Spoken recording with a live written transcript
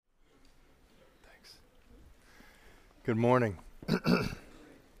Good morning. Well,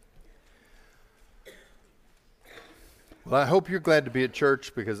 I hope you're glad to be at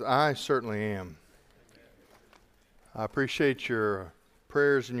church because I certainly am. I appreciate your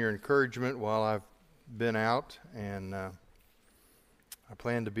prayers and your encouragement while I've been out, and I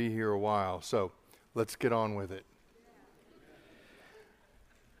plan to be here a while, so let's get on with it.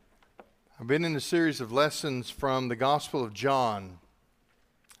 I've been in a series of lessons from the Gospel of John.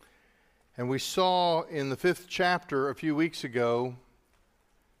 And we saw in the 5th chapter a few weeks ago,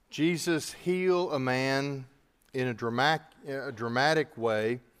 Jesus heal a man in a dramatic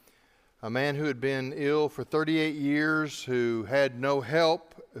way, a man who had been ill for 38 years, who had no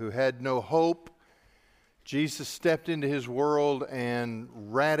help, who had no hope. Jesus stepped into his world and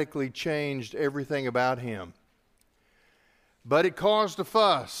radically changed everything about him. But it caused a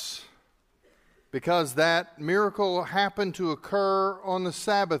fuss because that miracle happened to occur on the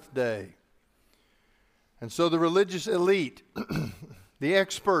Sabbath day. And so the religious elite, the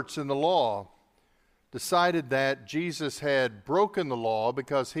experts in the law, decided that Jesus had broken the law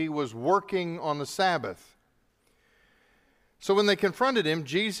because he was working on the Sabbath. So when they confronted him,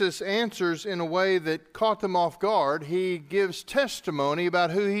 Jesus answers in a way that caught them off guard. He gives testimony about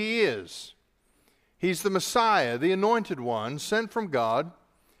who he is. He's the Messiah, the Anointed One, sent from God.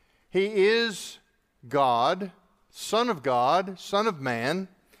 He is God, Son of Man.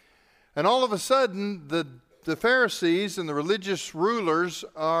 And all of a sudden, the Pharisees and the religious rulers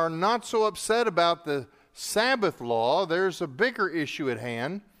are not so upset about the Sabbath law. There's a bigger issue at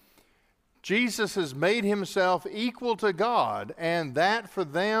hand. Jesus has made himself equal to God, and that for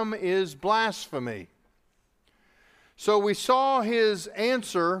them is blasphemy. So we saw his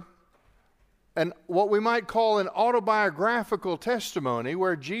answer, and what we might call an autobiographical testimony,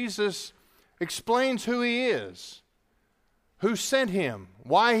 where Jesus explains who he is, who sent him,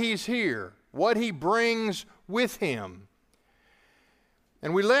 why he's here, what he brings with him.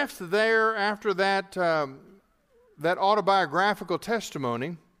 And we left there after that autobiographical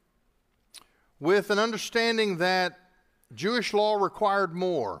testimony with an understanding that Jewish law required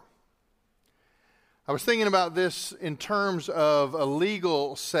more. I was thinking about this in terms of a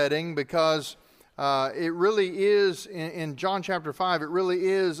legal setting because it really is, in John chapter 5, it really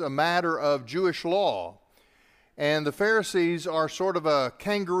is a matter of Jewish law. And the Pharisees are sort of a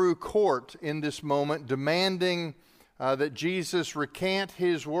kangaroo court in this moment, demanding that Jesus recant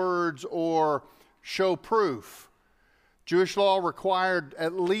his words or show proof. Jewish law required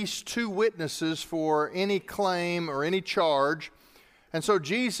at least 2 witnesses for any claim or any charge. And so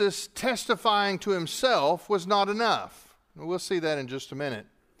Jesus testifying to himself was not enough. We'll see that in just a minute.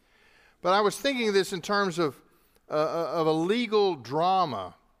 But I was thinking of this in terms of a legal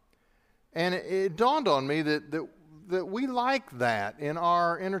drama. And it dawned on me that we like that in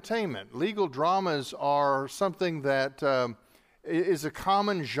our entertainment. Legal dramas are something that is a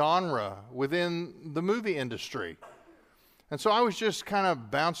common genre within the movie industry. And so I was just kind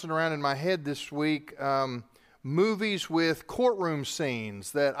of bouncing around in my head this week, movies with courtroom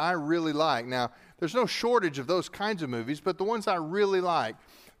scenes that I really like. Now, there's no shortage of those kinds of movies, but the ones I really like,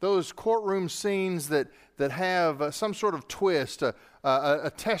 those courtroom scenes that have some sort of twist,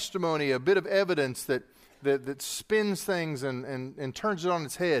 a testimony, a bit of evidence that spins things and turns it on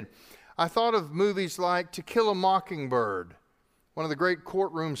its head. I thought of movies like To Kill a Mockingbird, one of the great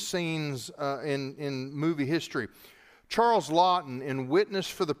courtroom scenes in movie history. Charles Laughton in Witness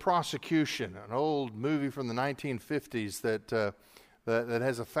for the Prosecution, an old movie from the 1950s that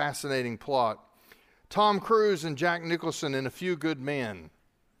has a fascinating plot. Tom Cruise and Jack Nicholson in A Few Good Men.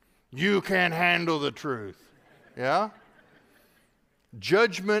 You Can't Handle the Truth. Yeah?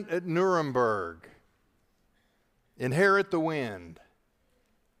 Judgment at Nuremberg. Inherit the Wind.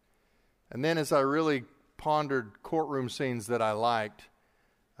 And then as I really pondered courtroom scenes that I liked,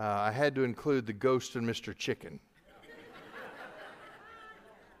 I had to include The Ghost and Mr. Chicken.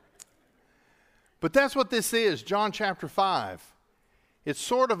 But that's what this is, John chapter 5. It's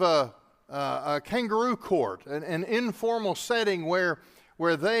sort of a kangaroo court, an informal setting where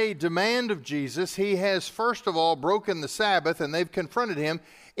they demand of Jesus. He has first of all broken the Sabbath, and they've confronted him,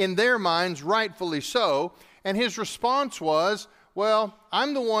 in their minds rightfully so. And his response was, well,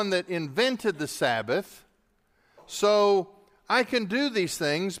 I'm the one that invented the Sabbath, so I can do these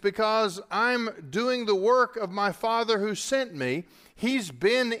things because I'm doing the work of my Father who sent me. He's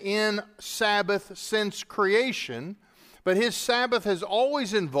been in Sabbath since creation, but his Sabbath has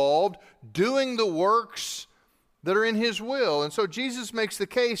always involved doing the works that are in his will. And so Jesus makes the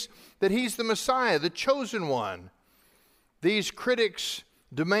case that he's the Messiah, the chosen one. These critics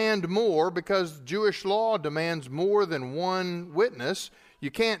demand more because Jewish law demands more than one witness. You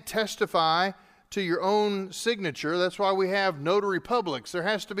can't testify to your own signature. That's why we have notary publics. There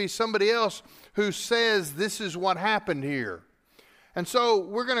has to be somebody else who says this is what happened here. And so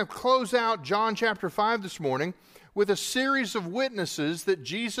we're going to close out John chapter 5 this morning with a series of witnesses that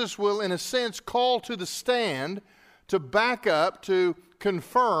Jesus will, in a sense, call to the stand to back up, to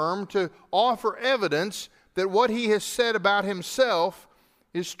confirm, to offer evidence that what he has said about himself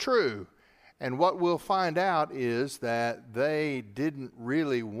is true. And what we'll find out is that they didn't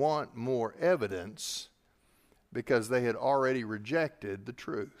really want more evidence because they had already rejected the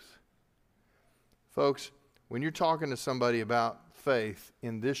truth. Folks, when you're talking to somebody about faith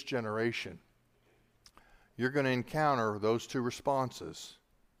in this generation, you're going to encounter those two responses.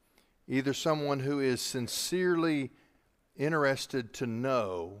 Either someone who is sincerely interested to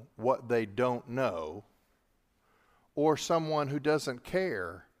know what they don't know, or someone who doesn't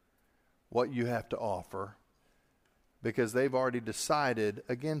care what you have to offer because they've already decided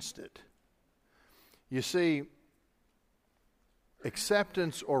against it. You see,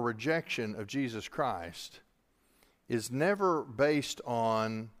 acceptance or rejection of Jesus Christ is never based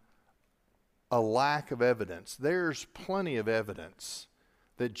on a lack of evidence. There's plenty of evidence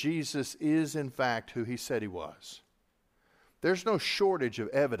that Jesus is in fact who he said he was. There's no shortage of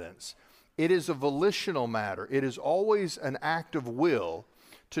evidence. It is a volitional matter. It is always an act of will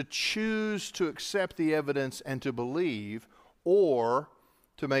to choose to accept the evidence and to believe, or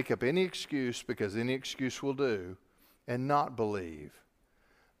to make up any excuse, because any excuse will do, and not believe.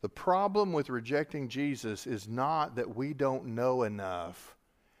 The problem with rejecting Jesus is not that we don't know enough.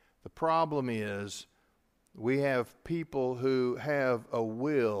 The problem is we have people who have a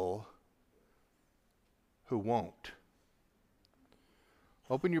will who won't.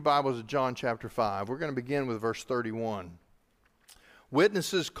 Open your Bibles to John chapter 5. We're going to begin with verse 31.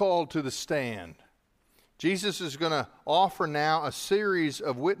 Witnesses called to the stand. Jesus is going to offer now a series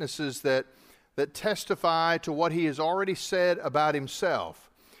of witnesses that testify to what he has already said about himself.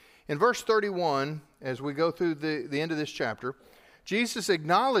 In verse 31, as we go through the end of this chapter, Jesus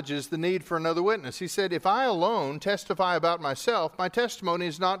acknowledges the need for another witness. He said, "If I alone testify about myself, my testimony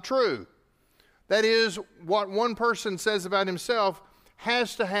is not true." That is, what one person says about himself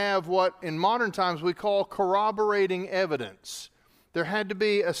has to have what in modern times we call corroborating evidence. There had to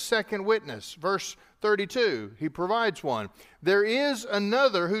be a second witness. Verse 32, he provides one. "There is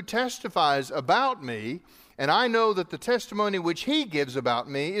another who testifies about me, and I know that the testimony which he gives about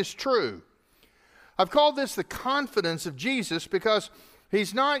me is true." I've called this the confidence of Jesus because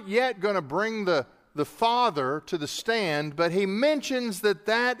he's not yet going to bring the Father to the stand, but he mentions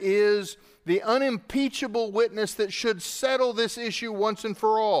that is the unimpeachable witness that should settle this issue once and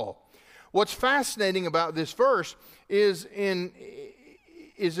for all. What's fascinating about this verse is in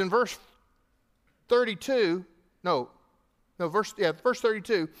verse 32. Verse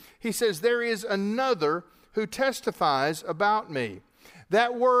 32. He says, "There is another who testifies about me."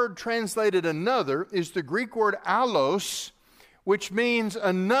 That word translated another is the Greek word allos, which means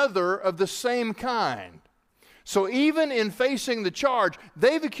another of the same kind. So even in facing the charge,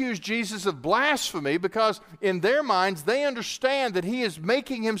 they've accused Jesus of blasphemy because in their minds they understand that he is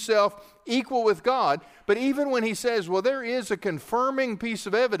making himself equal with God. But even when he says, well, there is a confirming piece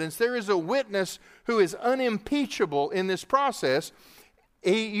of evidence, there is a witness who is unimpeachable in this process,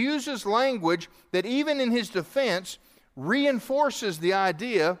 he uses language that even in his defense reinforces the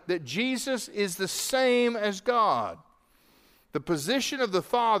idea that Jesus is the same as God. The position of the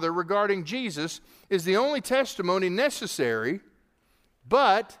Father regarding Jesus is the only testimony necessary,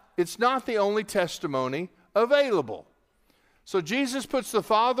 but it's not the only testimony available. So Jesus puts the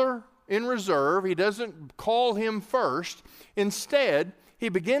Father in reserve. He doesn't call him first. Instead, he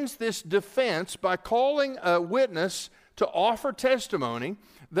begins this defense by calling a witness to offer testimony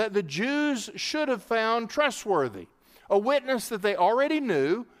that the Jews should have found trustworthy. A witness that they already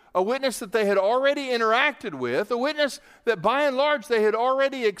knew, a witness that they had already interacted with, a witness that by and large they had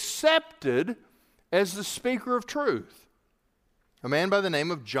already accepted as the speaker of truth. A man by the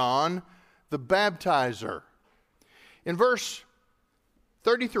name of John the Baptizer. In verse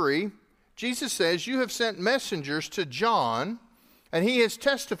 33, Jesus says, "You have sent messengers to John, and he has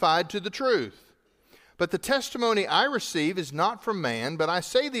testified to the truth. But the testimony I receive is not from man, but I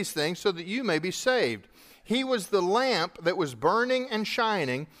say these things so that you may be saved. He was the lamp that was burning and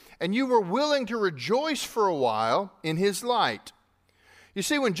shining, and you were willing to rejoice for a while in his light." You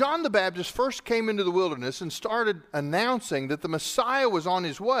see, when John the Baptist first came into the wilderness and started announcing that the Messiah was on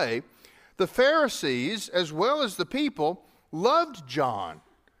his way, the Pharisees, as well as the people, loved John.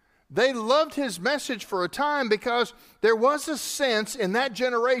 They loved his message for a time because there was a sense in that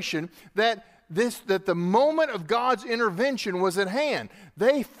generation that that the moment of God's intervention was at hand.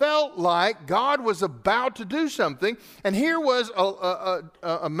 They felt like God was about to do something. And here was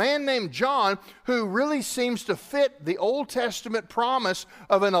a man named John who really seems to fit the Old Testament promise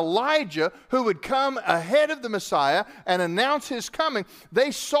of an Elijah who would come ahead of the Messiah and announce his coming.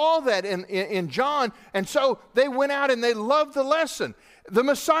 They saw that in John, and so they went out and they loved the lesson. The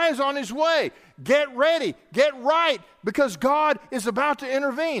Messiah is on his way. Get ready, get right, because God is about to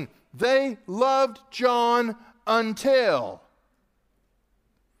intervene. They loved John until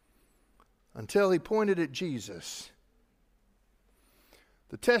he pointed at Jesus.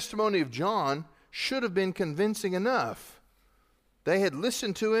 The testimony of John should have been convincing enough. They had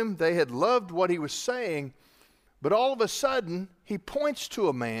listened to him, they had loved what he was saying, but all of a sudden, he points to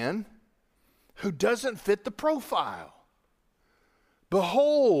a man who doesn't fit the profile.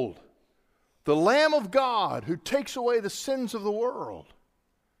 Behold, the Lamb of God who takes away the sins of the world.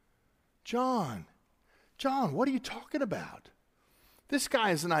 John, what are you talking about? This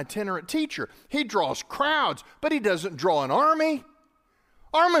guy is an itinerant teacher. He draws crowds, but he doesn't draw an army.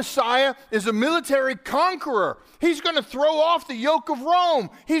 Our Messiah is a military conqueror. He's going to throw off the yoke of Rome.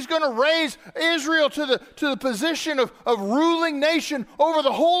 He's going to raise Israel to the position of ruling nation over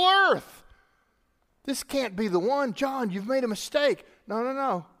the whole earth. This can't be the one. John, you've made a mistake.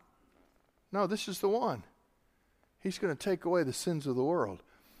 No. No, this is the one. He's going to take away the sins of the world.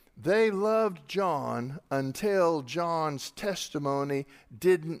 They loved John until John's testimony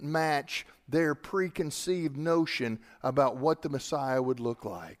didn't match their preconceived notion about what the Messiah would look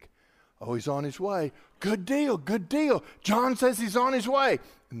like. Oh, he's on his way. Good deal, good deal. John says he's on his way.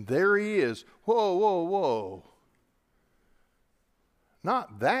 And there he is. Whoa.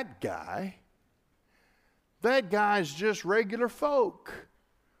 Not that guy. That guy's just regular folk.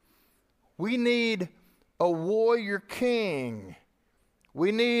 We need a warrior king.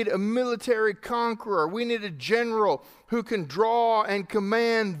 We need a military conqueror. We need a general who can draw and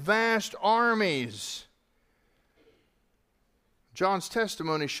command vast armies. John's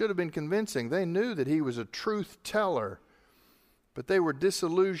testimony should have been convincing. They knew that he was a truth teller, but they were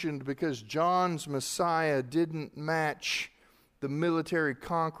disillusioned because John's Messiah didn't match the military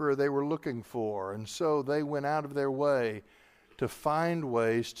conqueror they were looking for. And so they went out of their way to find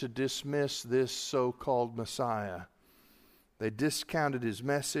ways to dismiss this so-called Messiah. They discounted his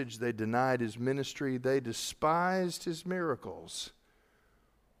message. They denied his ministry. They despised his miracles.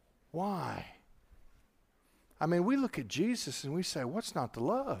 Why? I mean, we look at Jesus and we say, what's not to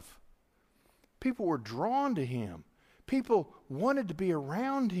love? People were drawn to him. People wanted to be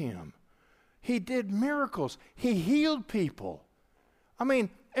around him. He did miracles. He healed people. I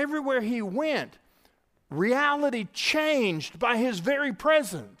mean, everywhere he went, reality changed by his very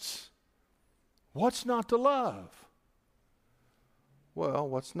presence. What's not to love? Well,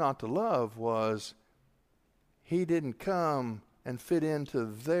 what's not to love was he didn't come and fit into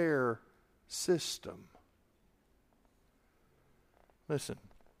their system. Listen,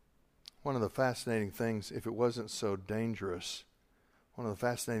 one of the fascinating things, if it wasn't so dangerous, one of the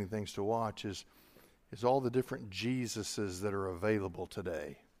fascinating things to watch is all the different Jesuses that are available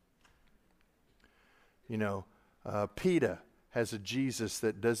today. You know, PETA has a Jesus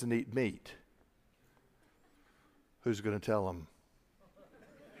that doesn't eat meat. Who's going to tell him?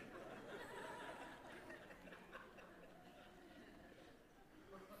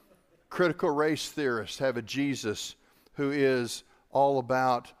 Critical race theorists have a Jesus who is all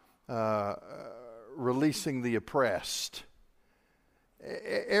about releasing the oppressed.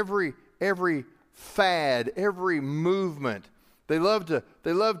 Every fad, every movement, they love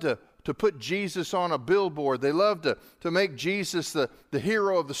to put Jesus on a billboard. They love to make Jesus the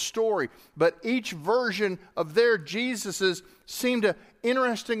hero of the story. But each version of their Jesuses seem to,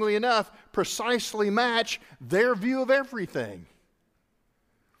 interestingly enough, precisely match their view of everything.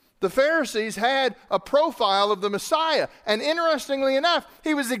 The Pharisees had a profile of the Messiah, and interestingly enough,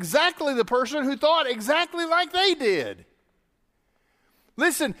 he was exactly the person who thought exactly like they did.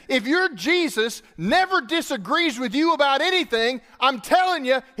 Listen, if your Jesus never disagrees with you about anything, I'm telling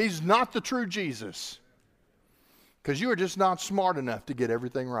you, he's not the true Jesus. Because you are just not smart enough to get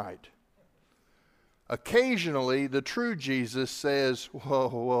everything right. Occasionally, the true Jesus says,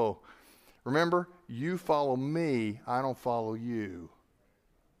 whoa. Remember, you follow me, I don't follow you.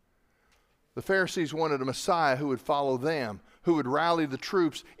 The Pharisees wanted a Messiah who would follow them, who would rally the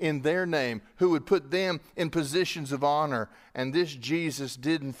troops in their name, who would put them in positions of honor. And this Jesus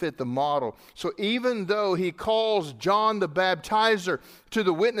didn't fit the model. So even though he calls John the Baptizer to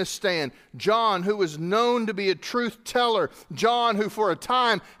the witness stand, John, who was known to be a truth teller, John, who for a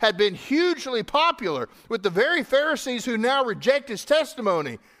time had been hugely popular with the very Pharisees who now reject his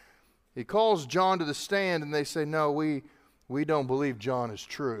testimony, He calls John to the stand, and they say, no, we don't believe John is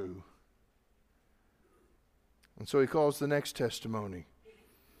true. And so he calls the next testimony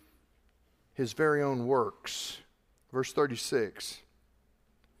his very own works. Verse 36.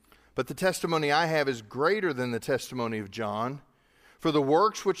 But the testimony I have is greater than the testimony of John. For the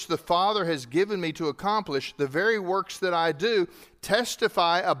works which the Father has given me to accomplish, the very works that I do,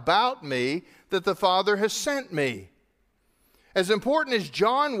 testify about me that the Father has sent me. As important as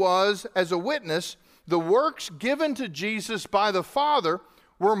John was as a witness, the works given to Jesus by the Father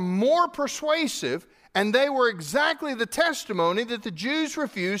were more persuasive, and they were exactly the testimony that the Jews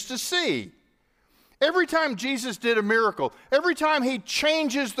refused to see. Every time Jesus did a miracle, every time he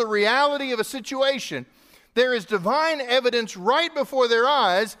changes the reality of a situation, there is divine evidence right before their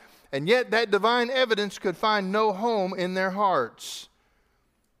eyes, and yet that divine evidence could find no home in their hearts.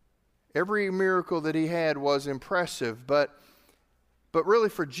 Every miracle that he had was impressive, but really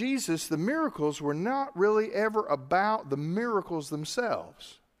for Jesus, the miracles were not really ever about the miracles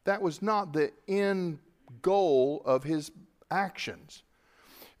themselves. That was not the end goal of his actions.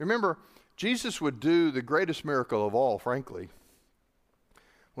 Remember, Jesus would do the greatest miracle of all, frankly,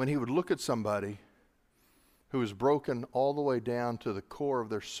 when he would look at somebody who was broken all the way down to the core of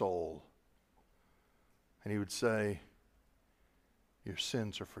their soul, and he would say, your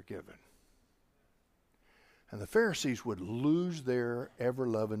sins are forgiven. And the Pharisees would lose their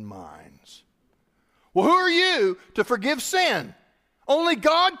ever-loving minds. Well, who are you to forgive sin? Only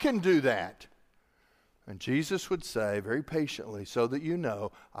God can do that. And Jesus would say very patiently, so that you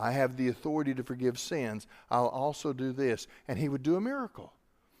know I have the authority to forgive sins, I'll also do this. And he would do a miracle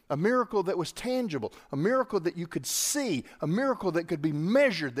that was tangible, a miracle that you could see, a miracle that could be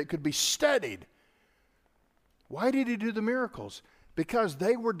measured, that could be studied. Why did he do the miracles? Because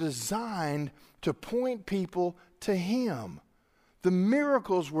they were designed to point people to him. The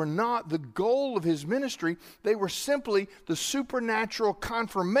miracles were not the goal of his ministry. They were simply the supernatural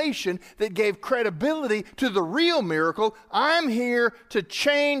confirmation that gave credibility to the real miracle. I'm here to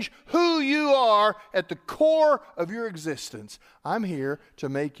change who you are at the core of your existence. I'm here to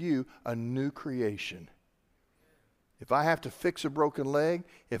make you a new creation. If I have to fix a broken leg,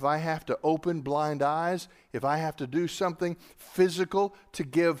 if I have to open blind eyes, if I have to do something physical to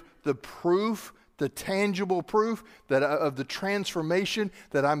give the proof, the tangible proof that of the transformation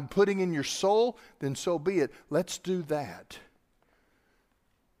that I'm putting in your soul, then so be it. Let's do that.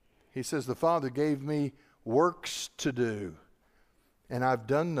 He says, the Father gave me works to do, and I've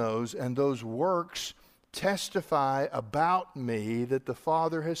done those, and those works testify about me that the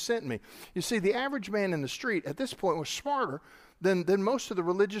Father has sent me. You see, the average man in the street at this point was smarter than most of the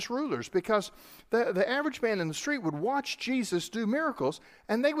religious rulers, because the average man in the street would watch Jesus do miracles,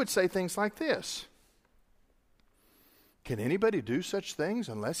 and they would say things like this. Can anybody do such things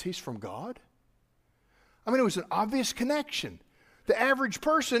unless he's from God? I mean, it was an obvious connection. The average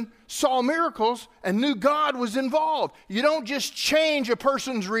person saw miracles and knew God was involved. You don't just change a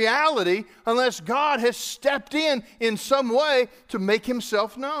person's reality unless God has stepped in some way to make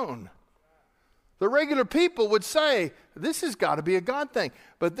himself known. The regular people would say, this has got to be a God thing.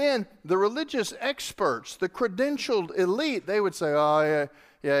 But then the religious experts, the credentialed elite, they would say, oh,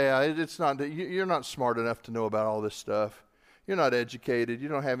 yeah, it's not, you're not smart enough to know about all this stuff. You're not educated. You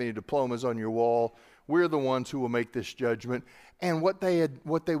don't have any diplomas on your wall. We're the ones who will make this judgment. And what they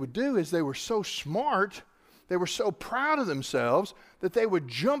would do is they were so smart, they were so proud of themselves that they would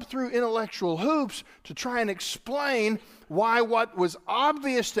jump through intellectual hoops to try and explain why what was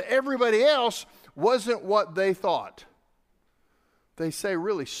obvious to everybody else wasn't what they thought. They say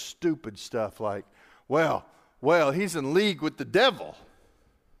really stupid stuff like, well, he's in league with the devil.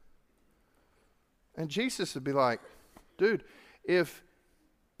 And Jesus would be like, dude, if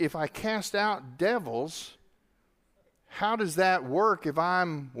I cast out devils, how does that work if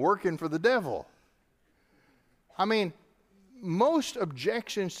I'm working for the devil? I mean, most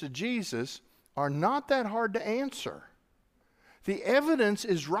objections to Jesus are not that hard to answer. The evidence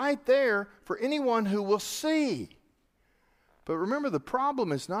is right there for anyone who will see. But remember, the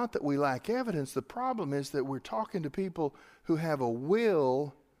problem is not that we lack evidence. The problem is that we're talking to people who have a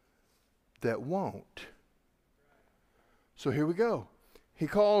will that won't. So here we go. He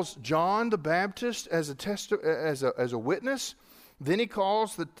calls John the Baptist as a witness. Then he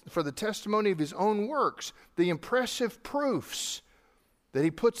calls for the testimony of his own works, the impressive proofs that he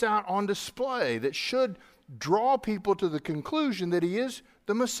puts out on display that should draw people to the conclusion that he is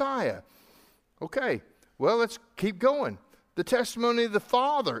the Messiah. Okay, well, let's keep going. The testimony of the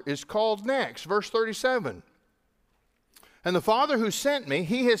Father is called next, verse 37. And the Father who sent me,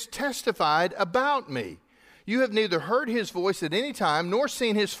 he has testified about me. You have neither heard his voice at any time, nor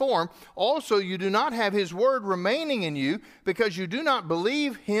seen his form. Also, you do not have his word remaining in you, because you do not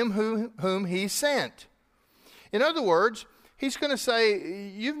believe him whom he sent. In other words, he's going to say,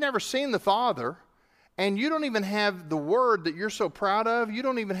 you've never seen the Father, and you don't even have the word that you're so proud of. You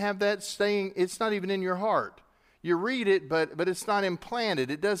don't even have that staying, it's not even in your heart. You read it, but it's not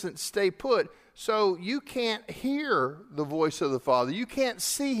implanted. It doesn't stay put. So you can't hear the voice of the Father. You can't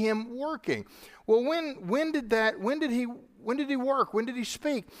see him working. Well, when did he work? When did he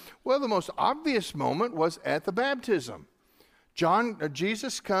speak? Well, the most obvious moment was at the baptism.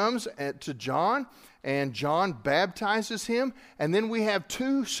 Jesus comes to John, and John baptizes him, and then we have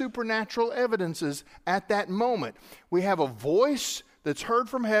two supernatural evidences at that moment. We have a voice that's heard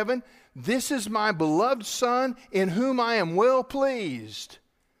from heaven. This is my beloved Son, in whom I am well pleased.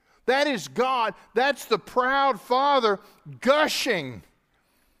 That is God. That's the proud Father gushing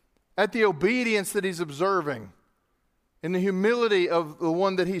at the obedience that he's observing, in the humility of the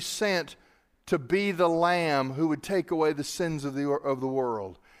one that he sent to be the Lamb who would take away the sins of the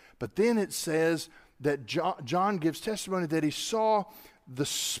world. But then it says that John gives testimony that he saw the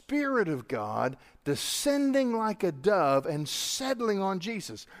Spirit of God descending like a dove and settling on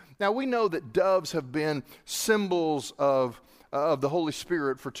Jesus. Now, we know that doves have been symbols of the Holy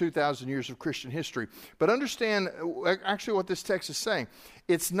Spirit for 2,000 years of Christian history. But understand actually what this text is saying.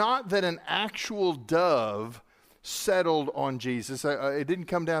 It's not that an actual dove settled on Jesus. It didn't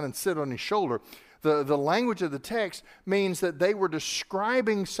come down and sit on his shoulder. The language of the text means that they were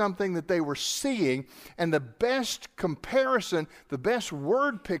describing something that they were seeing, and the best comparison, the best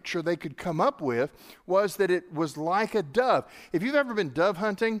word picture they could come up with was that it was like a dove. If you've ever been dove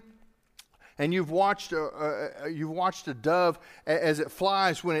hunting, and you've watched a dove as it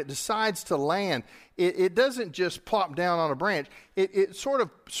flies, when it decides to land, it doesn't just plop down on a branch. It sort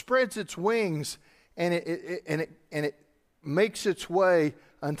of spreads its wings, and it makes its way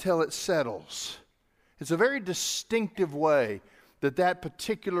until it settles. It's a very distinctive way that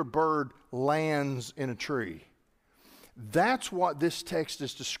particular bird lands in a tree. That's what this text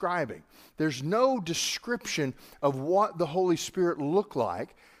is describing. There's no description of what the Holy Spirit looked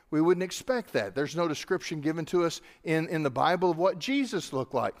like. We wouldn't expect that. There's no description given to us in the Bible of what Jesus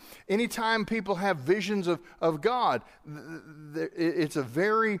looked like. Anytime people have visions of God, it's a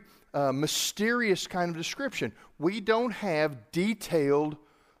very mysterious kind of description. We don't have detailed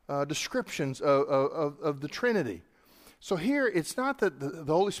descriptions of the Trinity. So here, it's not that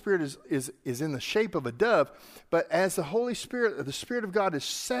the Holy Spirit is in the shape of a dove, but as the Holy Spirit, the Spirit of God is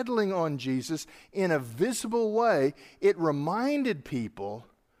settling on Jesus in a visible way, it reminded people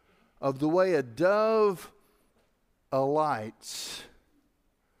of the way a dove alights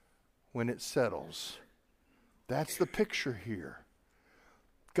when it settles. That's the picture here.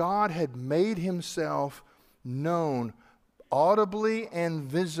 God had made himself known audibly and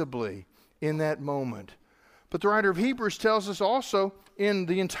visibly in that moment. But the writer of Hebrews tells us also in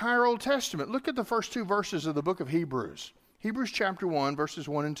the entire Old Testament. Look at the first two verses of the book of Hebrews. Hebrews chapter 1, verses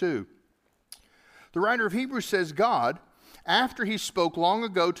 1 and 2. The writer of Hebrews says, God, after he spoke long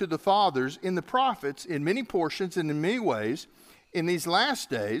ago to the fathers in the prophets in many portions and in many ways, in these last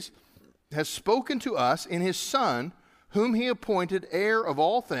days, has spoken to us in his Son, whom he appointed heir of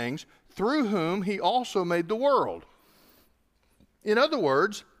all things, through whom he also made the world. In other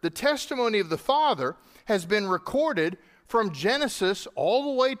words, the testimony of the Father has been recorded from Genesis all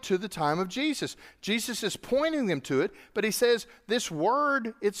the way to the time of Jesus. Jesus is pointing them to it, but he says, this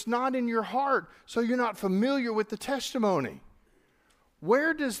word, it's not in your heart, so you're not familiar with the testimony.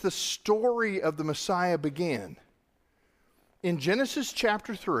 Where does the story of the Messiah begin? In Genesis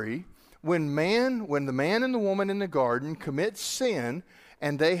chapter 3, when the man and the woman in the garden commit sin,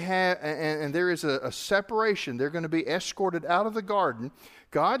 and there is a separation, they're going to be escorted out of the garden.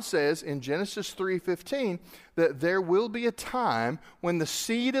 God says in Genesis 3:15 that there will be a time when the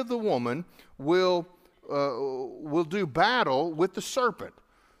seed of the woman will do battle with the serpent.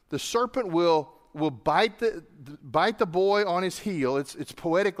 The serpent will bite the boy on his heel. It's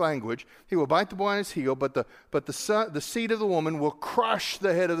poetic language. He will bite the boy on his heel, but the seed of the woman will crush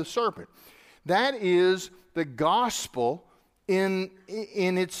the head of the serpent. That is the gospel in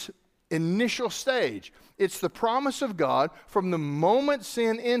its initial stage. It's the promise of God from the moment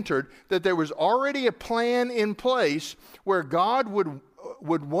sin entered that there was already a plan in place where God would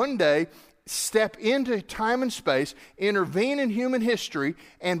one day step into time and space, intervene in human history,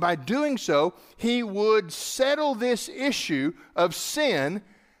 and by doing so, he would settle this issue of sin,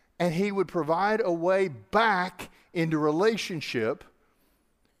 and he would provide a way back into relationship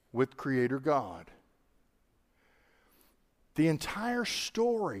with Creator God. The entire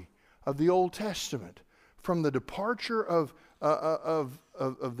story of the Old Testament, from the departure of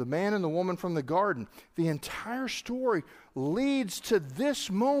the man and the woman from the garden. The entire story leads to this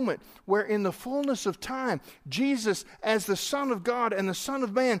moment where in the fullness of time, Jesus, as the Son of God and the Son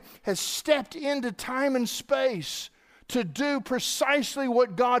of Man, has stepped into time and space to do precisely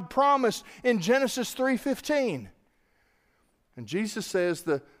what God promised in Genesis 3:15. And Jesus says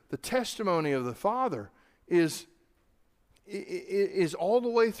the testimony of the Father is all the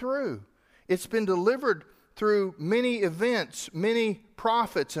way through. It's been delivered through many events, many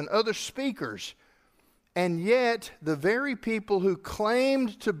prophets and other speakers. And yet, the very people who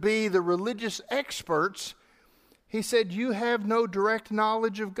claimed to be the religious experts, he said, you have no direct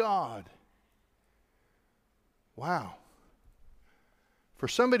knowledge of God. Wow. For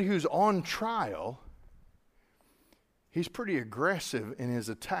somebody who's on trial, he's pretty aggressive in his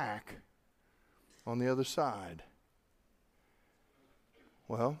attack on the other side.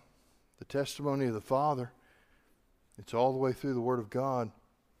 Well, the testimony of the Father, it's all the way through the Word of God.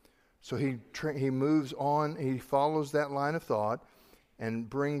 So he moves on, he follows that line of thought and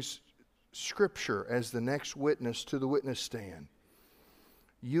brings Scripture as the next witness to the witness stand.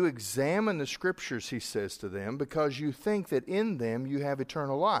 You examine the Scriptures, he says to them, because you think that in them you have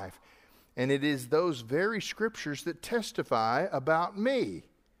eternal life. And it is those very Scriptures that testify about me.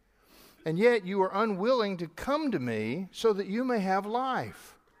 And yet you are unwilling to come to me so that you may have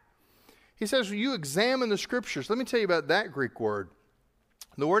life. He says, well, you examine the Scriptures. Let me tell you about that Greek word.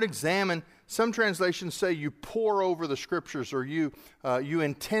 The word examine, some translations say you pore over the Scriptures or you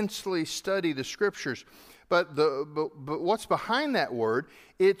intensely study the Scriptures. But what's behind that word?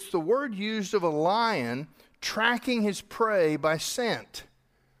 It's the word used of a lion tracking his prey by scent.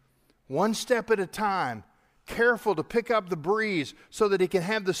 One step at a time, careful to pick up the breeze so that he can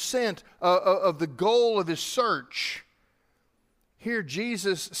have the scent of the goal of his search. Here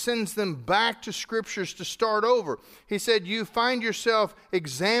Jesus sends them back to Scriptures to start over. He said, you find yourself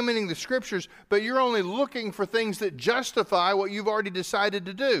examining the Scriptures, but you're only looking for things that justify what you've already decided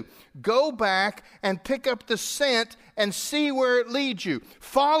to do. Go back and pick up the scent and see where it leads you.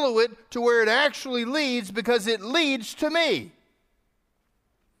 Follow it to where it actually leads, because it leads to me.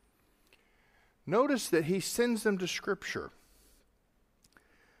 Notice that he sends them to Scripture.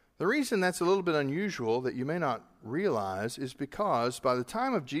 The reason that's a little bit unusual that you may not realize is because by the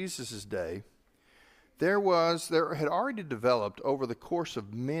time of Jesus' day, there had already developed over the course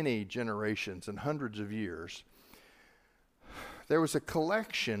of many generations and hundreds of years, there was a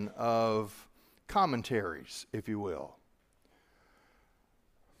collection of commentaries, if you will.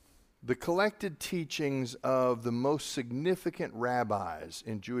 The collected teachings of the most significant rabbis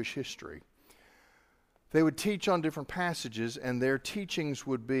in Jewish history. They would teach on different passages, and their teachings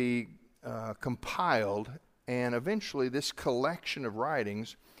would be compiled, and eventually this collection of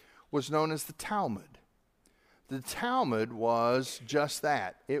writings was known as the Talmud. The Talmud was just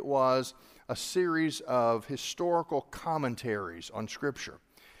that. It was a series of historical commentaries on Scripture.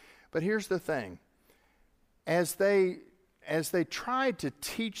 But here's the thing. As they tried to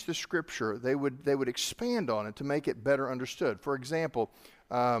teach the Scripture, they would expand on it to make it better understood. For example,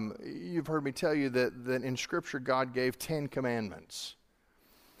 you've heard me tell you that in Scripture God gave 10 commandments.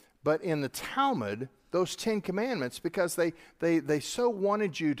 But in the Talmud, those 10 commandments, because they so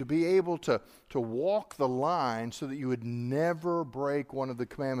wanted you to be able to walk the line so that you would never break one of the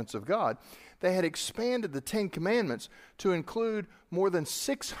commandments of God, they had expanded the 10 commandments to include more than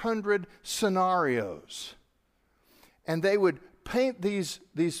 600 scenarios. And they would paint these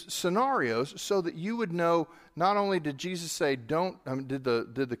scenarios so that you would know, not only did Jesus say did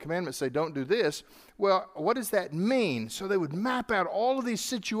the commandment say don't do this, well, what does that mean? So they would map out all of these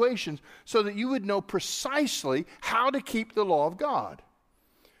situations so that you would know precisely how to keep the law of God.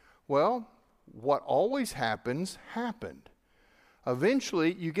 Well, what always happens happened.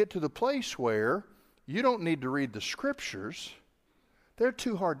 Eventually, you get to the place where you don't need to read the Scriptures. They're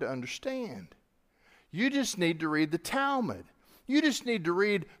too hard to understand. You just need to read the Talmud. You just need to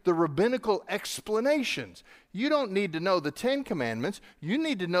read the rabbinical explanations. You don't need to know the 10 commandments. You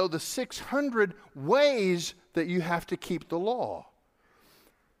need to know the 600 ways that you have to keep the law.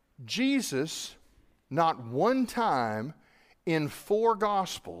 Jesus, not one time in 4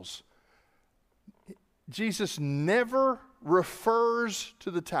 Gospels, Jesus never refers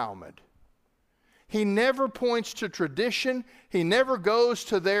to the Talmud. He never points to tradition. He never goes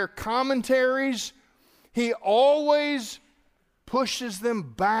to their commentaries. He always pushes them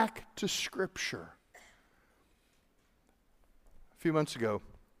back to Scripture. A few months ago,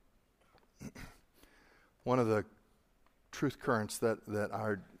 one of the truth currents that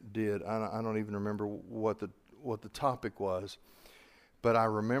I did, I don't even remember what the topic was, but I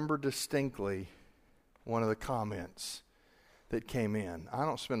remember distinctly one of the comments that came in. I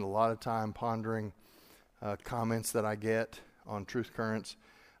don't spend a lot of time pondering comments that I get on Truth Currents,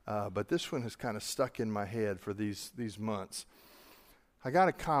 but this one has kind of stuck in my head for these months. I got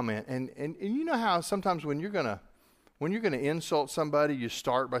a comment, and you know how sometimes when you're gonna insult somebody, you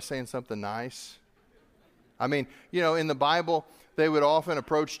start by saying something nice. I mean, you know, in the Bible, they would often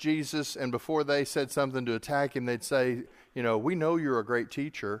approach Jesus, and before they said something to attack him, they'd say, you know, we know you're a great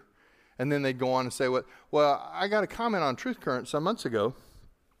teacher. And then they'd go on and say, well, I got a comment on Truth Current some months ago,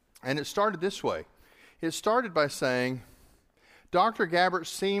 and it started this way. It started by saying, Dr. Gabbert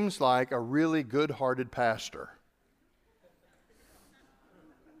seems like a really good-hearted pastor.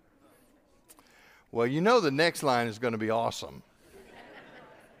 Well, you know the next line is going to be awesome,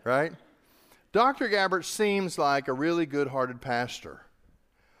 right? Dr. Gabbert seems like a really good-hearted pastor,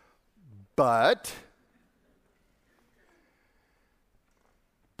 but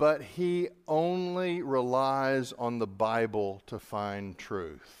he only relies on the Bible to find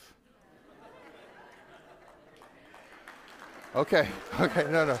truth. Okay,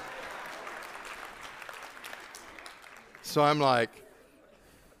 no. So I'm like,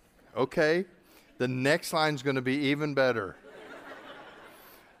 okay, the next line's going to be even better.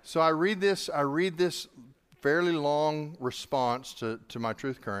 So I read this fairly long response to my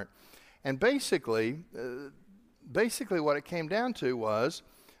Truth Current, and basically what it came down to was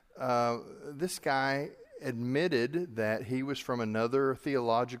this guy admitted that he was from another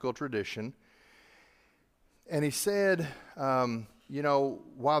theological tradition, and he said, you know,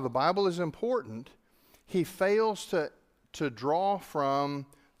 while the Bible is important, he fails to draw from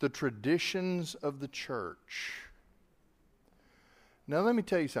the traditions of the church. Now, let me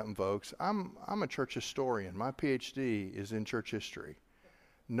tell you something, folks. I'm a church historian. My PhD is in church history.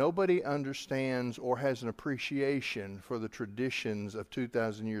 Nobody understands or has an appreciation for the traditions of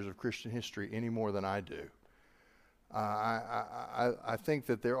 2,000 years of Christian history any more than I do. I think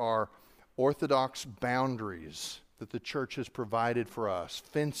that there are orthodox boundaries that the church has provided for us,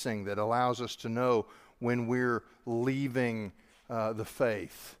 fencing that allows us to know when we're leaving the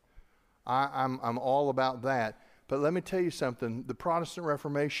faith. I'm all about that. But let me tell you something. The Protestant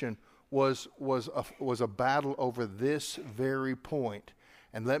Reformation was a battle over this very point.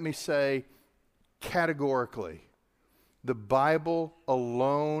 And let me say categorically, the Bible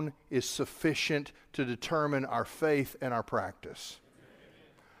alone is sufficient to determine our faith and our practice.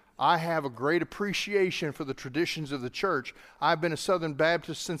 I have a great appreciation for the traditions of the church. I've been a Southern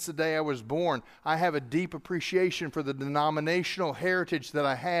Baptist since the day I was born. I have a deep appreciation for the denominational heritage that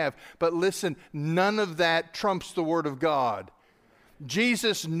I have. But listen, none of that trumps the Word of God.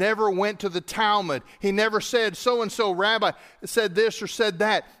 Jesus never went to the Talmud. He never said, so-and-so rabbi said this or said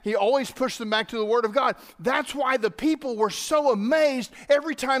that. He always pushed them back to the Word of God. That's why the people were so amazed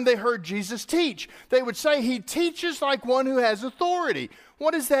every time they heard Jesus teach. They would say, he teaches like one who has authority.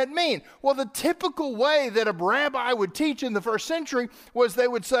 What does that mean? Well, the typical way that a rabbi would teach in the first century was they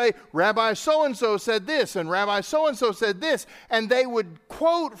would say, Rabbi so-and-so said this, and Rabbi so-and-so said this, and they would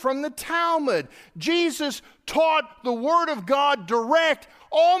quote from the Talmud. Jesus taught the Word of God direct,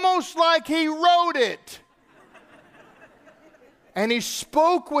 almost like he wrote it. And he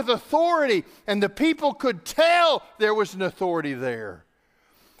spoke with authority, and the people could tell there was an authority there.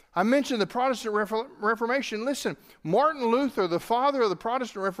 I mentioned the Protestant Reformation. Listen, Martin Luther, the father of the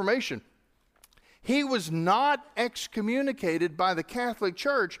Protestant Reformation, he was not excommunicated by the Catholic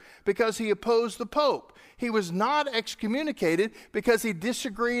Church because he opposed the Pope. He was not excommunicated because he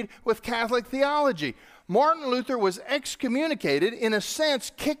disagreed with Catholic theology. Martin Luther was excommunicated, in a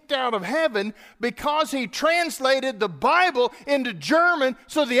sense, kicked out of heaven, because he translated the Bible into German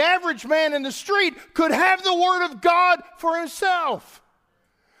so the average man in the street could have the Word of God for himself.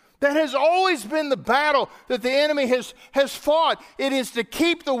 That has always been the battle that the enemy has fought. It is to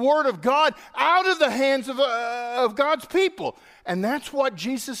keep the Word of God out of the hands of God's people. And that's what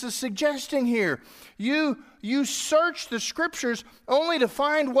Jesus is suggesting here. You search the Scriptures only to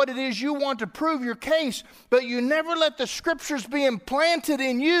find what it is you want to prove your case, but you never let the Scriptures be implanted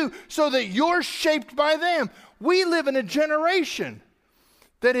in you so that you're shaped by them. We live in a generation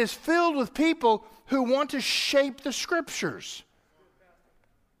that is filled with people who want to shape the Scriptures.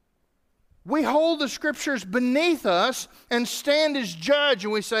 We hold the Scriptures beneath us and stand as judge,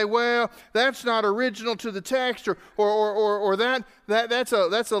 and we say, well, that's not original to the text, or that's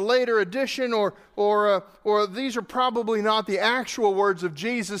a later addition, or these are probably not the actual words of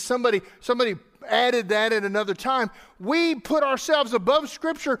Jesus. Somebody added that at another time. We put ourselves above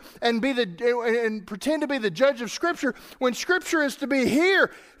Scripture and pretend to be the judge of Scripture when Scripture is to be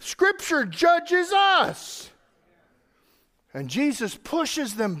here. Scripture judges us. And Jesus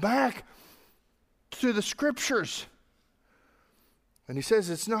pushes them back to the Scriptures. And he says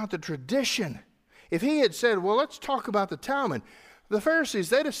it's not the tradition. If he had said, well, let's talk about the Talmud, the Pharisees,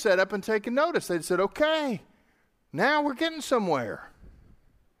 they'd have set up and taken notice. They'd said, okay, now we're getting somewhere.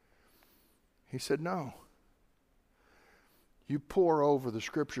 He said, no. You pore over the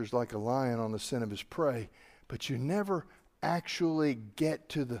Scriptures like a lion on the scent of his prey, but you never actually get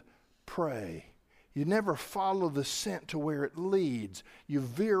to the prey. You never follow the scent to where it leads. You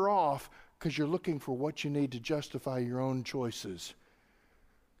veer off because you're looking for what you need to justify your own choices.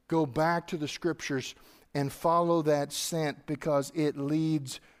 Go back to the Scriptures and follow that scent because it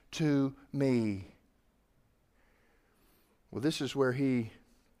leads to me. Well, this is where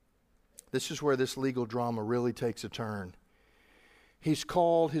this legal drama really takes a turn. He's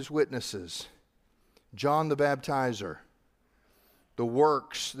called his witnesses, John the Baptizer, the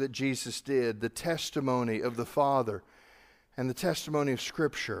works that Jesus did, the testimony of the Father, and the testimony of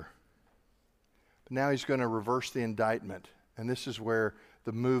Scripture. But now he's going to reverse the indictment, and this is where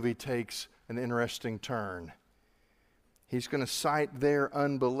the movie takes an interesting turn. He's going to cite their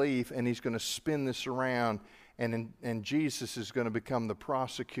unbelief, and he's going to spin this around, and Jesus is going to become the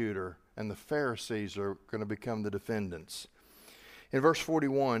prosecutor, and the Pharisees are going to become the defendants. In verse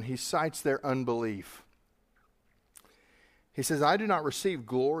 41, he cites their unbelief. He says, I do not receive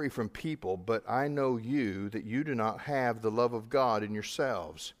glory from people, but I know you, that you do not have the love of God in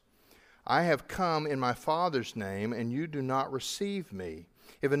yourselves. I have come in my Father's name, and you do not receive me.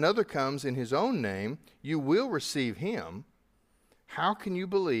 If another comes in his own name, you will receive him. How can you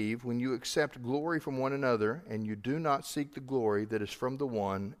believe when you accept glory from one another, and you do not seek the glory that is from the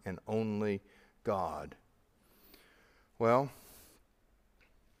one and only God? Well,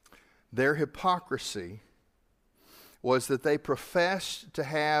 their hypocrisy was that they professed to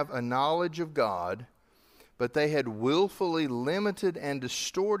have a knowledge of God, but they had willfully limited and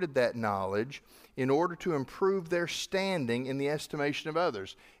distorted that knowledge in order to improve their standing in the estimation of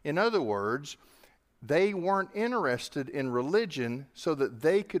others. In other words, they weren't interested in religion so that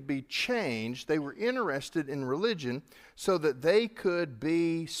they could be changed. They were interested in religion so that they could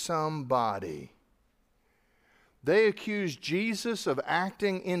be somebody. They accused Jesus of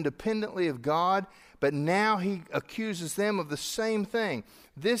acting independently of God, but now he accuses them of the same thing.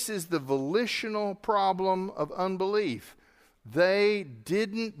 This is the volitional problem of unbelief. They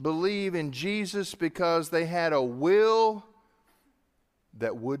didn't believe in Jesus because they had a will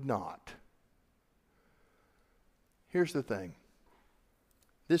that would not. Here's the thing.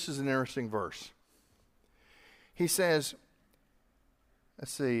 This is an interesting verse. He says,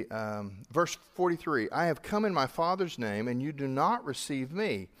 verse 43, I have come in my Father's name, and you do not receive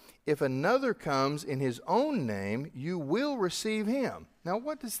me. If another comes in his own name, you will receive him. Now,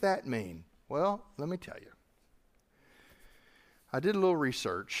 what does that mean? Well, let me tell you. I did a little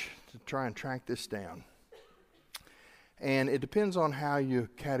research to try and track this down. And it depends on how you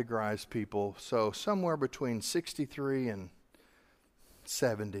categorize people. So somewhere between 63 and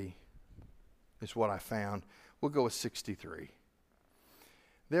 70 is what I found. We'll go with 63.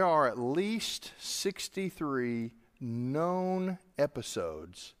 There are at least 63 known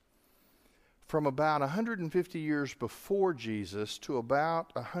episodes from about 150 years before Jesus to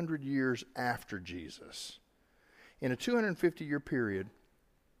about 100 years after Jesus. In a 250-year period,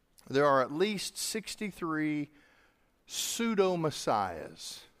 there are at least 63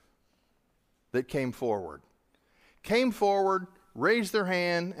 pseudo-messiahs that came forward, raised their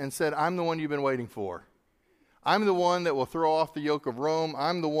hand, and said, I'm the one you've been waiting for. I'm the one that will throw off the yoke of Rome.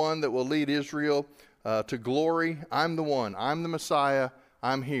 I'm the one that will lead Israel to glory. I'm the one. I'm the Messiah.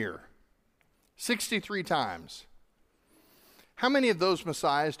 I'm here. 63 times. How many of those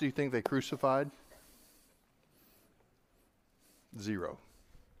messiahs do you think they crucified? 0.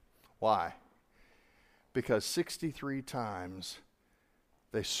 Why? Because 63 times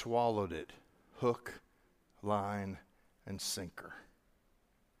they swallowed it, hook, line, and sinker.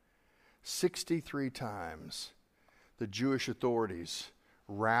 63 times the Jewish authorities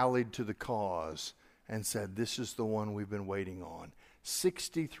rallied to the cause and said, this is the one we've been waiting on.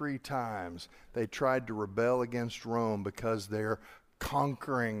 63 times they tried to rebel against Rome because their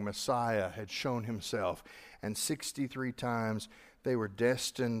conquering Messiah had shown himself. And 63 times they were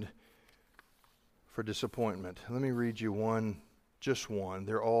destined for disappointment. Let me read you just one.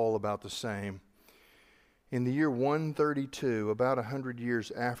 They're all about the same. In the year 132, about 100 years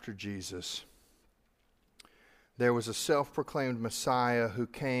after Jesus, there was a self-proclaimed Messiah who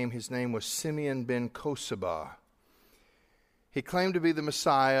came. His name was Simeon ben Kosabah. He claimed to be the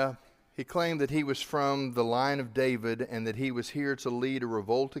Messiah. He claimed that he was from the line of David and that he was here to lead a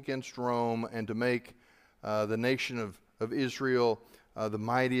revolt against Rome and to make the nation of Israel the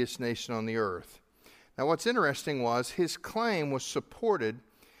mightiest nation on the earth. Now what's interesting was his claim was supported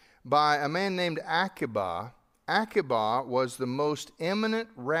by a man named Akiba. Akiba was the most eminent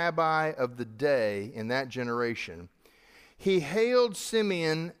rabbi of the day in that generation. He hailed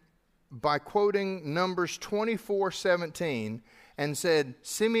Simeon by quoting Numbers 24:17 and said,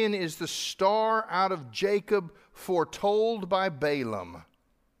 Simeon is the star out of Jacob foretold by Balaam.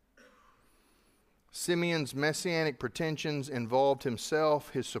 Simeon's messianic pretensions involved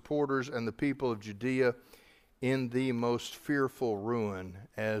himself, his supporters, and the people of Judea in the most fearful ruin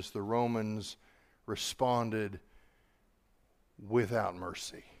as the Romans responded without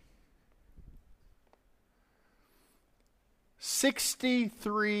mercy.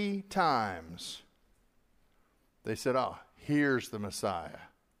 63 times they said, here's the Messiah.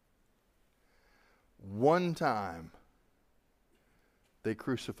 One time they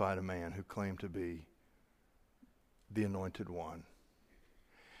crucified a man who claimed to be the anointed one.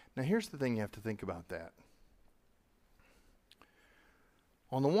 Now here's the thing you have to think about that.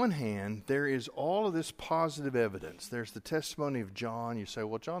 On the one hand, there is all of this positive evidence. There's the testimony of John. You say,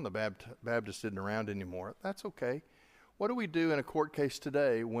 well, John the Baptist isn't around anymore. That's okay. What do we do in a court case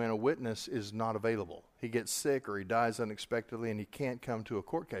today when a witness is not available? He gets sick or he dies unexpectedly and he can't come to a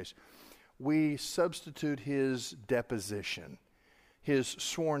court case. We substitute his deposition. His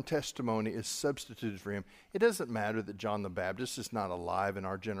sworn testimony is substituted for him. It doesn't matter that John the Baptist is not alive in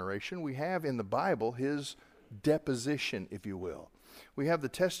our generation. We have in the Bible his deposition, if you will. We have the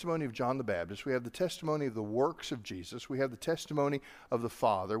testimony of John the Baptist. We have the testimony of the works of Jesus. We have the testimony of the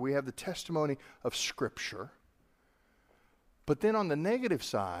Father. We have the testimony of Scripture. But then on the negative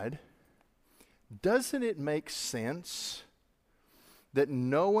side, doesn't it make sense that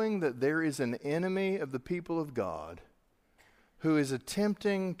knowing that there is an enemy of the people of God who is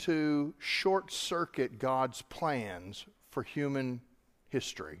attempting to short-circuit God's plans for human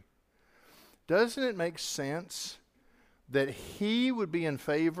history, doesn't it make sense that he would be in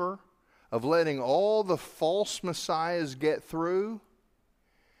favor of letting all the false messiahs get through,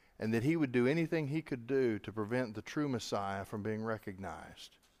 and that he would do anything he could do to prevent the true Messiah from being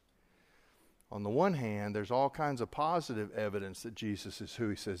recognized? On the one hand, there's all kinds of positive evidence that Jesus is who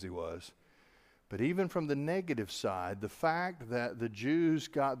he says he was. But even from the negative side, the fact that the Jews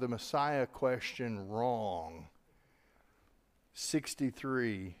got the Messiah question wrong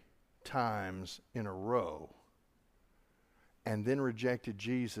 63 times in a row and then rejected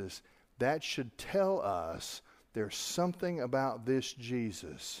Jesus, that should tell us there's something about this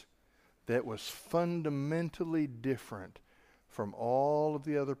Jesus that was fundamentally different from all of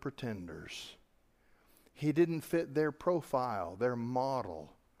the other pretenders. He didn't fit their profile, their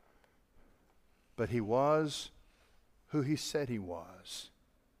model, but he was who he said he was.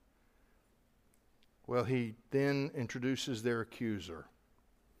 Well, he then introduces their accuser.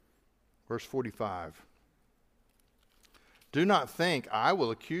 Verse 45. Do not think I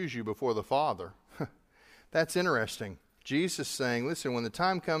will accuse you before the Father. That's interesting. Jesus saying, listen, when the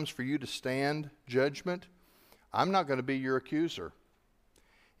time comes for you to stand judgment, I'm not going to be your accuser.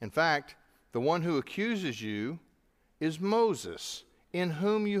 In fact, the one who accuses you is Moses, in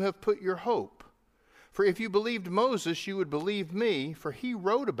whom you have put your hope. For if you believed Moses, you would believe me, for he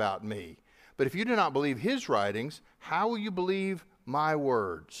wrote about me. But if you do not believe his writings, how will you believe my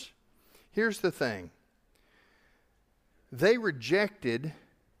words? Here's the thing. They rejected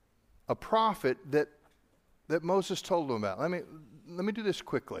a prophet that Moses told them about. Let me do this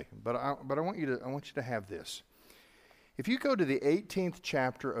quickly, but I want you to have this. If you go to the 18th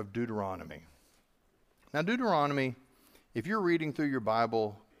chapter of Deuteronomy. Now Deuteronomy, if you're reading through your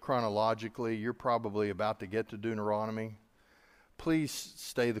Bible chronologically, you're probably about to get to Deuteronomy. Please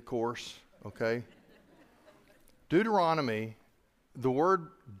stay the course, okay? Deuteronomy, the word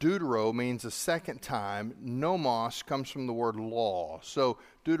deutero means a second time. Nomos comes from the word law. So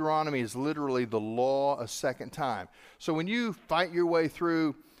Deuteronomy is literally the law a second time. So when you fight your way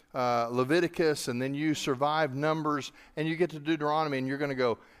through Leviticus and then you survive Numbers and you get to Deuteronomy and you're going to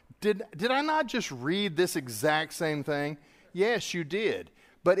go, did I not just read this exact same thing? Yes, you did.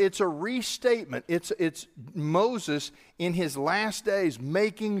 But it's a restatement. It's Moses in his last days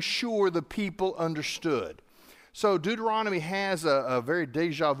making sure the people understood. So Deuteronomy has a very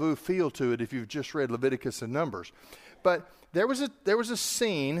deja vu feel to it if you've just read Leviticus and Numbers. But there was a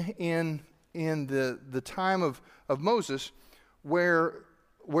scene in the time of Moses where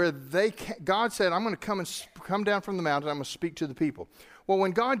God said, I'm going to come down from the mountain, I'm going to speak to the people. Well,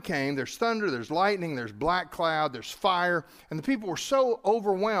 when God came, there's thunder, there's lightning, there's black cloud, there's fire, and the people were so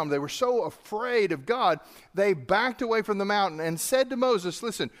overwhelmed, they were so afraid of God, they backed away from the mountain and said to Moses,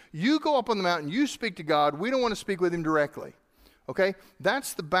 listen, you go up on the mountain, you speak to God, we don't want to speak with him directly. Okay?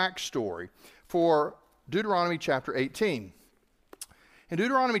 That's the backstory for Deuteronomy chapter 18. In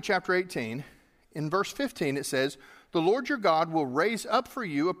Deuteronomy chapter 18, in verse 15, it says, "The Lord your God will raise up for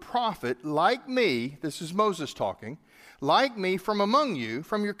you a prophet like me," this is Moses talking, "like me from among you,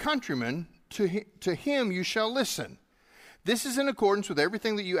 from your countrymen, to him you shall listen. This is in accordance with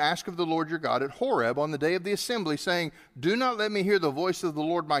everything that you ask of the Lord your God at Horeb on the day of the assembly, saying, do not let me hear the voice of the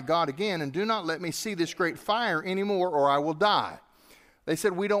Lord my God again, and do not let me see this great fire anymore, or I will die." They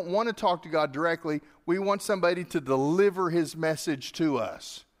said, we don't want to talk to God directly. We want somebody to deliver his message to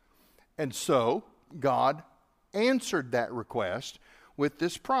us. And so God answered that request with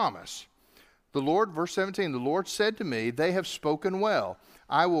this promise. The Lord, verse 17, "The Lord said to me, they have spoken well.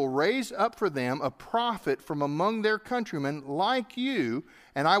 I will raise up for them a prophet from among their countrymen like you,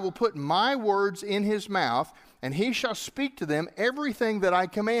 and I will put my words in his mouth, and he shall speak to them everything that I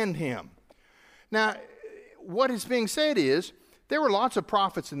command him." Now, what is being said is, there were lots of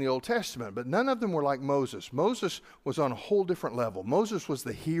prophets in the Old Testament, but none of them were like Moses. Moses was on a whole different level. Moses was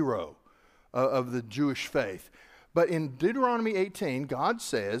the hero of the Jewish faith. But in Deuteronomy 18, God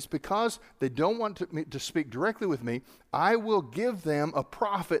says, because they don't want to speak directly with me, I will give them a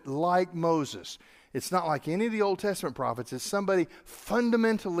prophet like Moses. It's not like any of the Old Testament prophets. It's somebody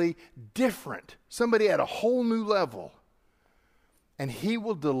fundamentally different, somebody at a whole new level. And he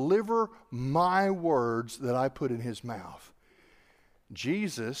will deliver my words that I put in his mouth.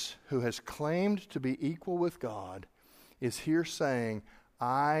 Jesus, who has claimed to be equal with God, is here saying,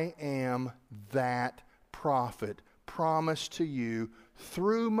 I am that prophet promised to you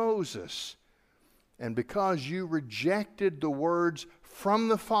through Moses. And because you rejected the words from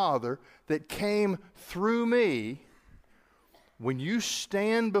the Father that came through me, when you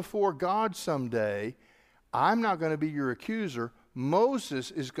stand before God someday, I'm not going to be your accuser. Moses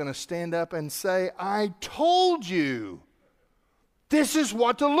is going to stand up and say, I told you. This is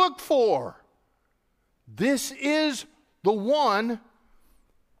what to look for. This is the one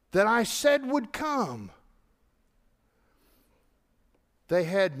that I said would come. They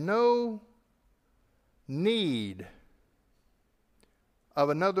had no need of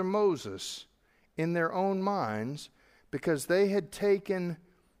another Moses in their own minds because they had taken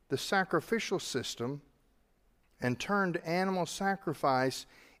the sacrificial system and turned animal sacrifice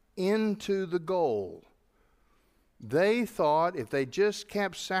into the goal. They thought if they just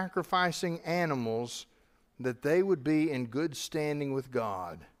kept sacrificing animals that they would be in good standing with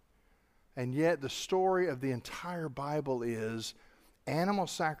God. And yet the story of the entire Bible is animal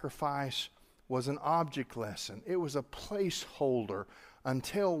sacrifice was an object lesson. It was a placeholder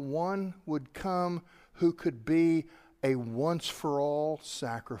until one would come who could be a once-for-all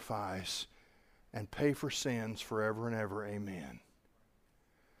sacrifice and pay for sins forever and ever. Amen.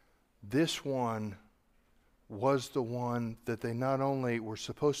 This one was the one that they not only were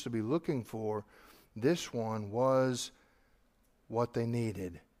supposed to be looking for, this one was what they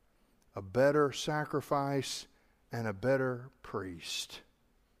needed. A better sacrifice and a better priest.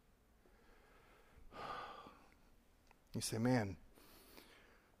 You say, man,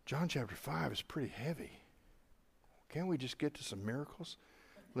 John chapter 5 is pretty heavy. Can't we just get to some miracles?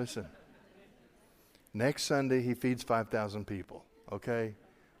 Listen, next Sunday he feeds 5,000 people, okay?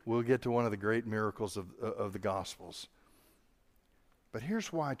 We'll get to one of the great miracles of the Gospels. But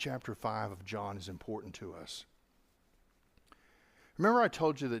here's why chapter 5 of John is important to us. Remember I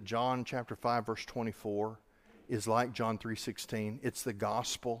told you that John chapter 5 verse 24 is like John 3:16. It's the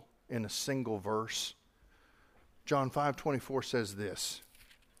gospel in a single verse. John 5:24 says this,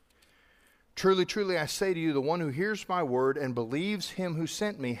 "Truly, truly, I say to you, the one who hears my word and believes him who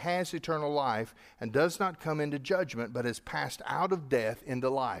sent me has eternal life and does not come into judgment, but has passed out of death into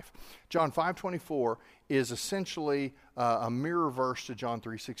life." John 5:24 is essentially a mirror verse to John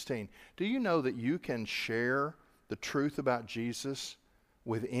 3:16. Do you know that you can share the truth about Jesus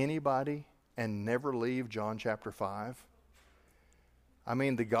with anybody and never leave John chapter 5? I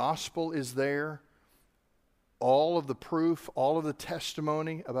mean, the gospel is there. All of the proof, all of the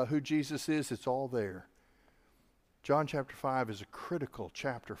testimony about who Jesus is, it's all there. John chapter 5 is a critical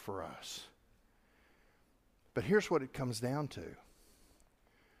chapter for us. But here's what it comes down to.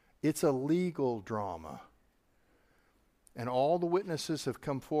 It's a legal drama. And all the witnesses have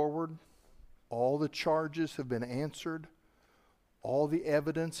come forward. All the charges have been answered. All the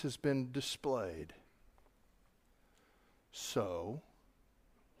evidence has been displayed. So,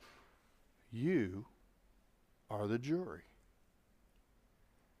 you are the jury.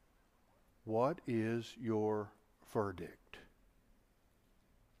 What is your verdict?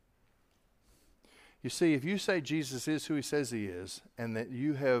 You see, if you say Jesus is who he says he is, and that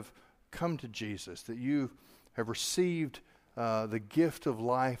you have come to Jesus, that you have received the gift of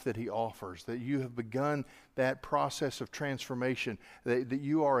life that he offers, that you have begun that process of transformation, that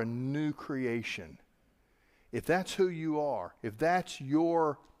you are a new creation. If that's who you are, if that's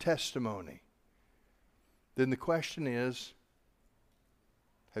your testimony, then the question is,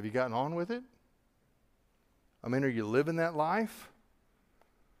 have you gotten on with it? I mean, are you living that life?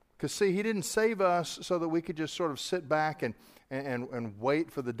 Because see, he didn't save us so that we could just sort of sit back and wait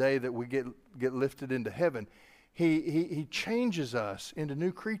for the day that we get lifted into heaven. He changes us into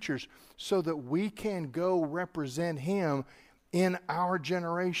new creatures so that we can go represent him in our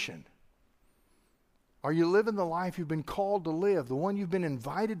generation. Are you living the life you've been called to live, the one you've been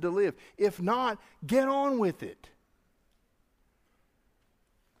invited to live? If not, get on with it.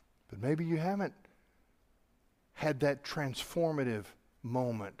 But maybe you haven't had that transformative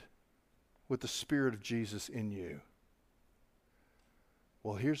moment with the Spirit of Jesus in you.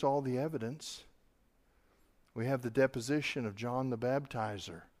 Well, here's all the evidence. We have the deposition of John the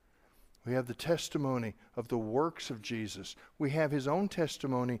Baptizer. We have the testimony of the works of Jesus. We have his own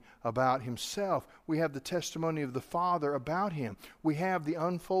testimony about himself. We have the testimony of the Father about him. We have the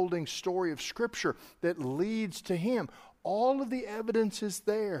unfolding story of Scripture that leads to him. All of the evidence is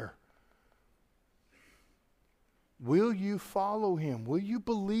there. Will you follow him? Will you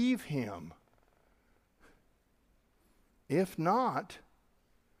believe him? If not,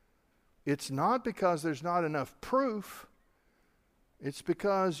 it's not because there's not enough proof. It's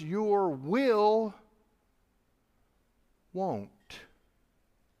because your will won't.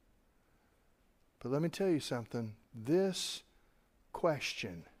 But let me tell you something. This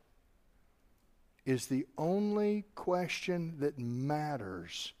question is the only question that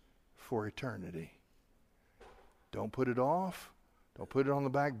matters for eternity. Don't put it off. Don't put it on the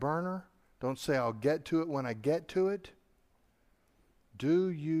back burner. Don't say, I'll get to it when I get to it. Do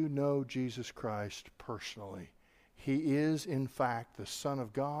you know Jesus Christ personally? He is, in fact, the Son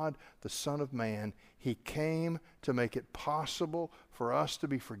of God, the Son of Man. He came to make it possible for us to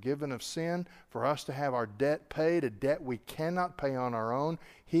be forgiven of sin, for us to have our debt paid, a debt we cannot pay on our own.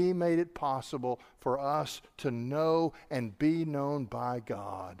 He made it possible for us to know and be known by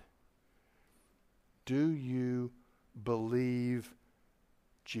God. Do you believe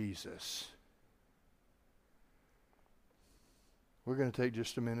Jesus? We're going to take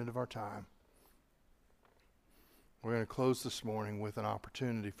just a minute of our time. We're going to close this morning with an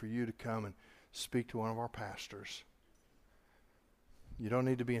opportunity for you to come and speak to one of our pastors. You don't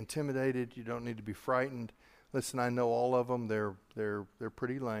need to be intimidated. You don't need to be frightened. Listen, I know all of them. They're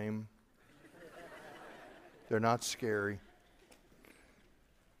pretty lame. They're not scary.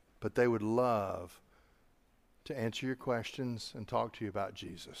 But they would love to answer your questions and talk to you about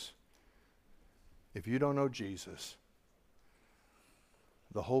Jesus. If you don't know Jesus,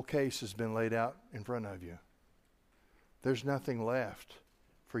 the whole case has been laid out in front of you. There's nothing left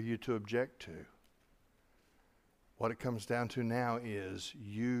for you to object to. What it comes down to now is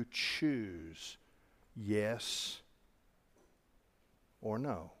you choose yes or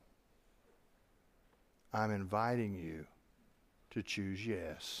no. I'm inviting you to choose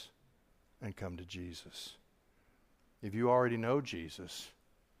yes and come to Jesus. If you already know Jesus,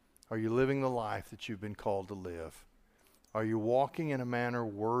 are you living the life that you've been called to live? Are you walking in a manner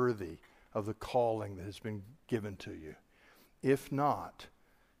worthy of the calling that has been given to you? If not,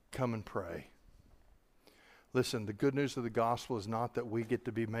 come and pray. Listen, the good news of the gospel is not that we get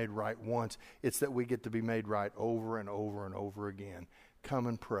to be made right once. It's that we get to be made right over and over and over again. Come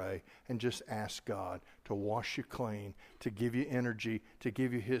and pray and just ask God to wash you clean, to give you energy, to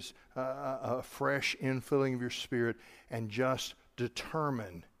give you his a fresh infilling of your spirit, and just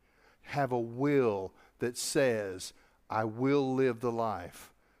determine, have a will that says, I will live the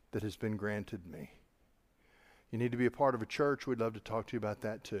life that has been granted me. You need to be a part of a church. We'd love to talk to you about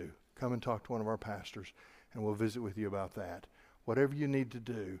that too. Come and talk to one of our pastors, and we'll visit with you about that. Whatever you need to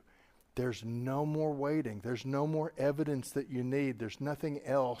do, there's no more waiting. There's no more evidence that you need. There's nothing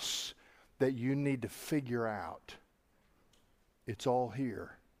else that you need to figure out. It's all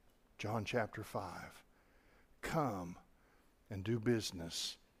here. John chapter 5. Come and do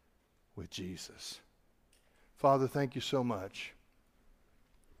business with Jesus. Father, thank you so much.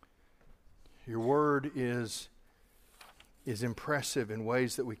 Your word is impressive in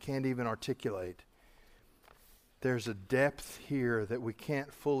ways that we can't even articulate. There's a depth here that we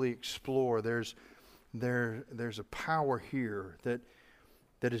can't fully explore. There's a power here that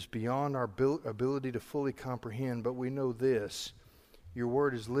is beyond our ability to fully comprehend. But we know this: your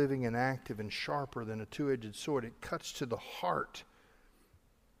word is living and active and sharper than a two-edged sword. It cuts to the heart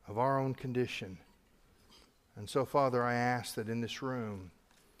of our own condition. And so, Father, I ask that in this room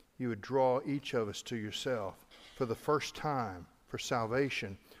you would draw each of us to yourself. for the first time for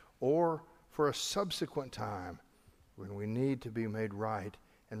salvation, or for a subsequent time when we need to be made right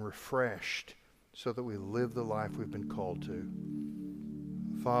and refreshed so that we live the life we've been called to.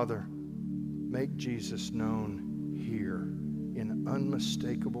 Father, make Jesus known here in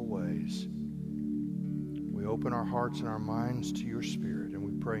unmistakable ways. We open our hearts and our minds to your Spirit, and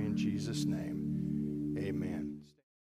we pray in Jesus' name. Amen.